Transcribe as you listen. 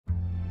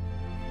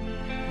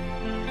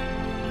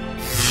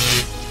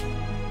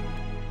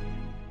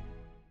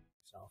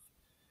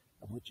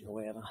with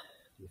Joanna,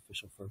 the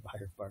official fur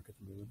buyer of Bark at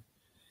the Moon.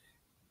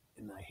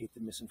 And I hate to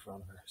miss in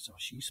front of her. So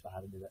she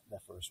spotted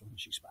that first one, and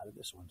she spotted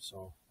this one.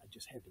 So I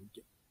just had to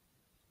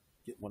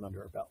get one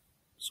under her belt.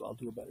 So I'll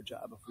do a better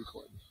job of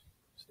recording.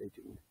 Stay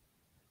tuned.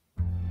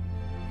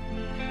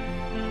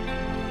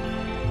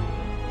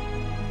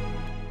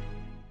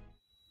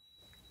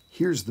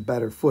 Here's the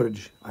better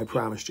footage I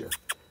promised you.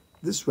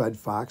 This red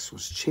fox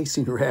was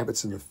chasing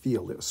rabbits in the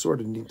field. It was sort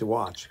of neat to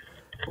watch.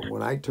 But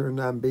when I turned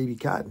on Baby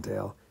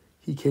Cottontail,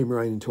 he came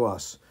right into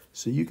us.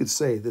 So you could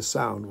say this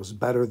sound was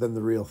better than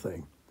the real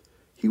thing.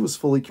 He was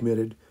fully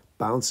committed,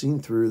 bouncing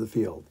through the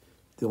field.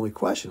 The only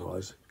question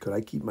was, could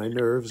I keep my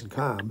nerves and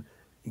calm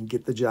and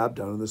get the job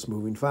done on this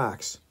moving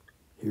fox?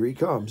 Here he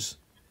comes.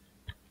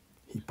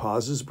 He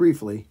pauses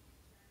briefly,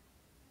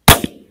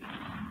 and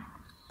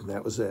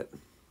that was it.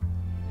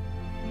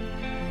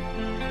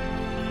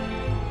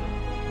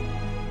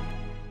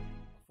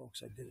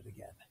 Folks, I did it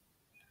again.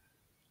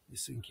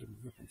 This thing came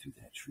ripping through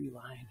that tree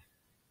line,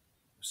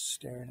 was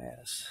staring at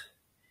us,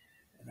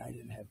 and I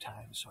didn't have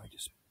time, so I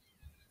just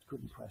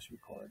couldn't press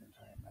record in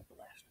time. I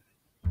blasted it.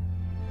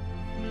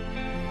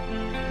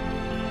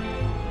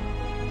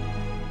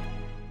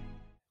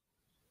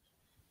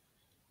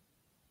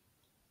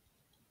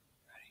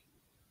 Ready?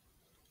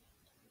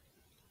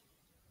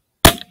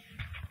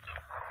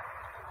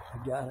 I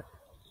got it.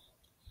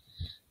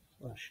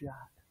 What a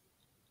shot.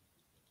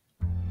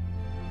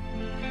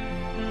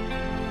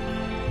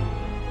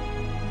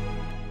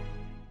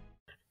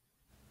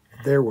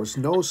 There was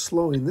no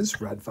slowing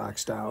this red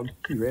fox down.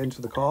 He ran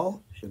to the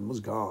call and was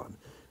gone.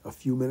 A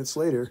few minutes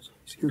later,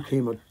 here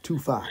came a 2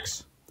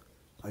 fox.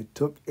 I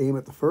took aim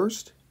at the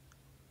first,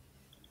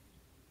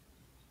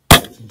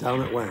 and down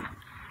it went.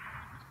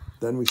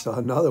 Then we saw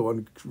another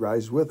one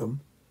rise with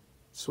him,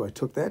 so I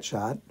took that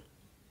shot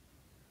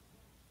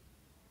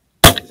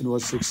and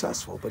was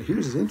successful. But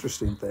here's the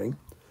interesting thing.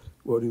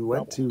 When we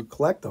went to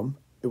collect them,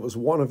 it was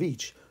one of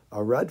each,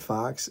 a red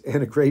fox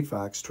and a gray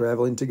fox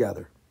traveling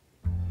together.